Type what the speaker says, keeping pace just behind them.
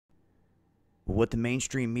what the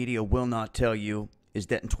mainstream media will not tell you is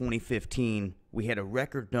that in 2015, we had a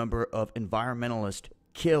record number of environmentalists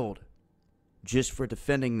killed just for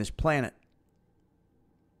defending this planet.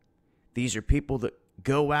 These are people that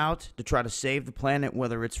go out to try to save the planet,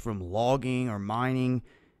 whether it's from logging or mining,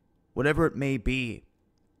 whatever it may be.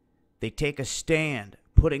 They take a stand,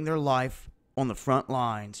 putting their life on the front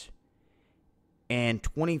lines. And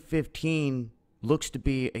 2015 looks to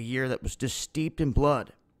be a year that was just steeped in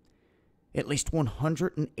blood. At least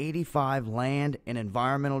 185 land and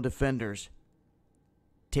environmental defenders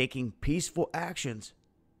taking peaceful actions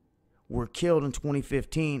were killed in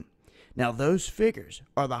 2015. Now, those figures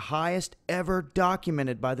are the highest ever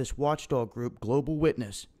documented by this watchdog group, Global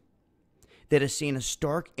Witness, that has seen a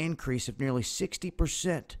stark increase of nearly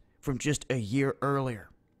 60% from just a year earlier.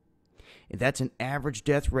 And that's an average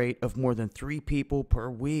death rate of more than 3 people per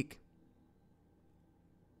week.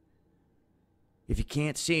 If you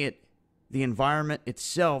can't see it, the environment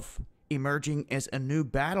itself emerging as a new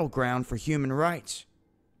battleground for human rights.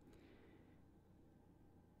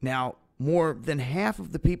 Now, more than half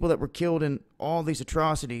of the people that were killed in all these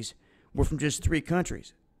atrocities were from just 3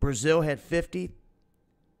 countries. Brazil had 50,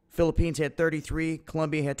 Philippines had 33,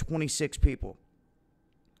 Colombia had 26 people.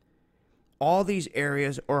 All these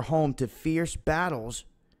areas are home to fierce battles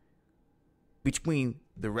between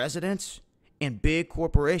the residents and big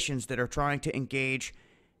corporations that are trying to engage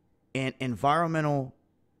in environmental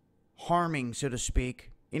harming, so to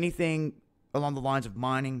speak, anything along the lines of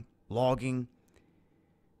mining, logging,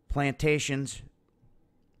 plantations.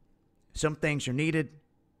 Some things are needed.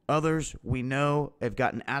 Others, we know, have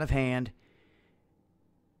gotten out of hand.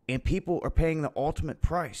 And people are paying the ultimate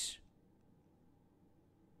price.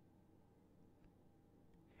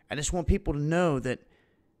 I just want people to know that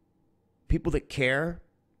people that care,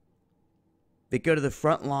 that go to the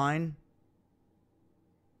front line,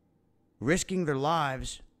 risking their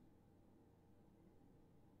lives,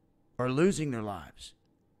 are losing their lives.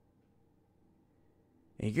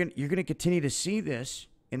 And you're going to continue to see this,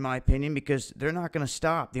 in my opinion, because they're not going to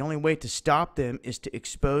stop. The only way to stop them is to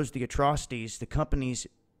expose the atrocities, the companies,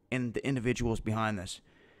 and the individuals behind this.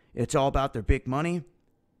 It's all about their big money.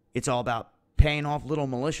 It's all about paying off little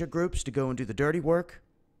militia groups to go and do the dirty work.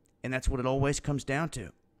 And that's what it always comes down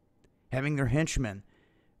to. Having their henchmen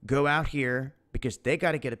go out here because they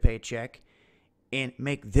got to get a paycheck and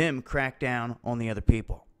make them crack down on the other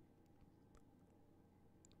people.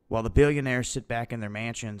 While the billionaires sit back in their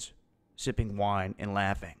mansions, sipping wine and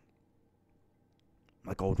laughing,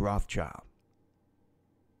 like old Rothschild.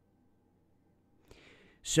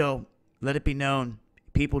 So, let it be known,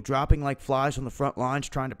 people dropping like flies on the front lines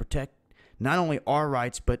trying to protect not only our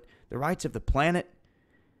rights, but the rights of the planet.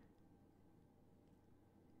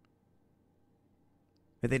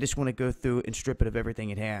 But they just want to go through and strip it of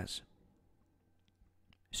everything it has.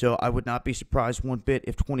 So I would not be surprised one bit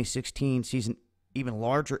if 2016 sees an even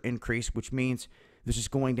larger increase, which means this is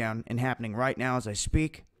going down and happening right now as I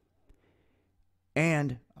speak.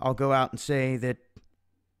 And I'll go out and say that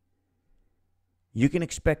you can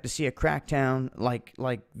expect to see a crackdown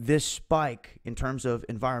like this spike in terms of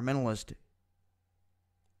environmentalists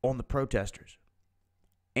on the protesters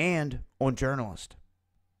and on journalists.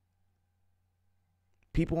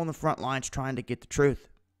 People on the front lines trying to get the truth.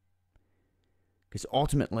 Because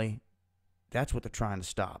ultimately, that's what they're trying to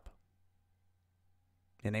stop.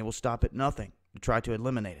 And they will stop at nothing to try to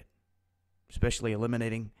eliminate it. Especially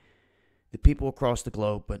eliminating the people across the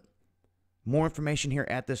globe. But more information here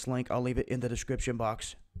at this link. I'll leave it in the description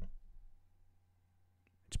box.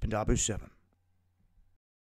 It's been Dabu 7.